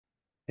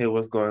Hey,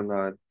 what's going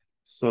on?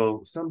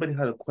 So somebody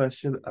had a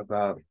question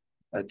about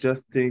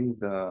adjusting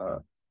the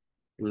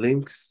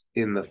links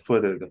in the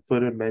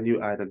footer menu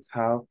items,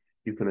 how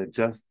you can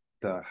adjust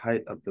the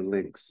height of the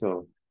link.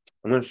 So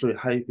I'm going to show you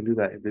how you can do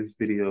that in this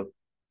video.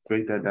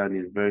 Break that down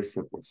is very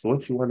simple. So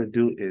what you want to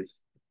do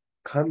is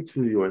come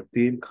to your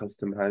theme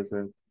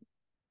customizer,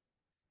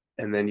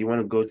 and then you want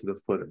to go to the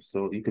footer.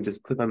 So you can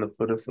just click on the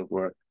footer. So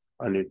we're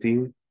on your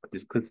theme,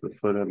 just click to the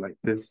footer like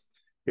this.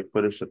 Your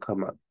footer should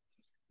come up.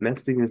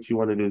 Next thing that you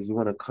want to do is you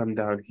want to come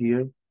down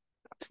here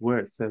to where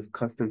it says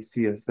custom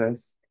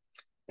CSS.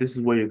 This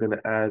is where you're going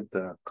to add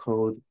the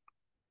code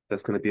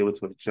that's going to be able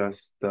to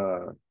adjust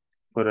the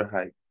footer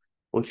height.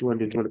 What you want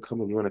to do is you want to come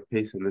and you want to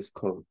paste in this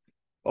code.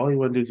 All you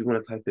want to do is you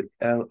want to type in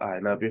LI.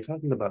 Now, if you're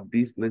talking about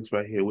these links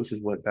right here, which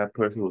is what that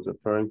person was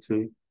referring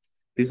to,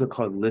 these are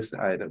called list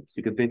items.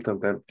 You can think of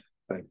them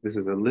like this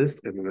is a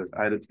list and then there's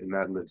items in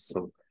that list.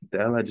 So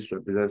the LI just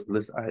represents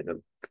list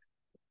item.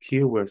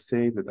 Here we're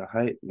saying that the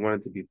height we want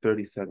it to be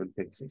 37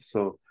 pixels.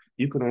 So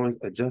you can always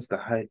adjust the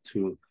height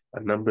to a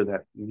number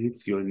that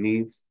meets your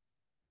needs.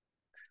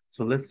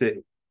 So let's say,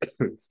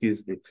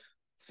 excuse me.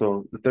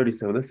 So the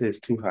 37, let's say it's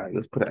too high.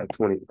 Let's put it at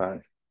 25.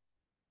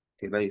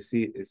 Okay, now you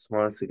see it's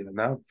smaller together.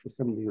 Now for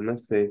some reason,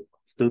 let's say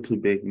still too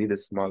big, need it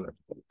smaller.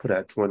 Put it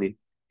at 20.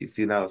 You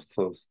see now it's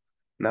close.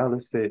 Now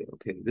let's say,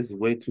 okay, this is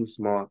way too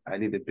small. I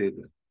need it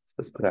bigger. So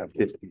let's put it at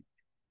 50.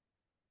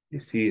 You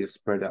see it's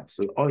spread out.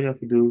 So all you have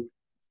to do,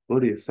 go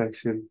to your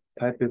section,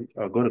 type in,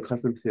 or go to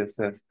custom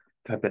CSS,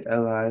 type in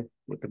LI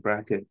with the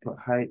bracket, put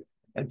height,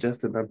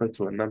 adjust the number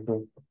to a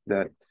number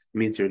that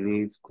meets your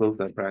needs, close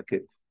that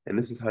bracket. And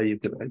this is how you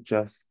can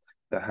adjust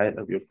the height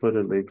of your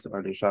footer links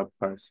on your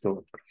Shopify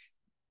store.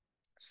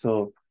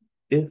 So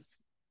if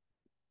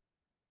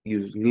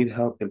you need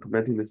help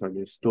implementing this on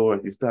your store,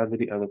 if you still have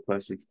any other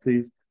questions,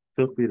 please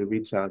feel free to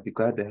reach out. I'd be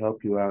glad to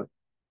help you out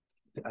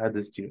to add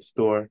this to your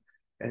store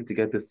and to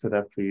get this set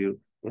up for you.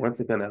 Once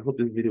again, I hope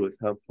this video was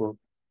helpful.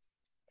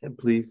 And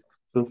please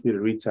feel free to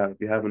reach out if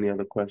you have any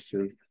other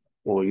questions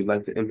or you'd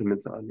like to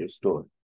implement it on your store.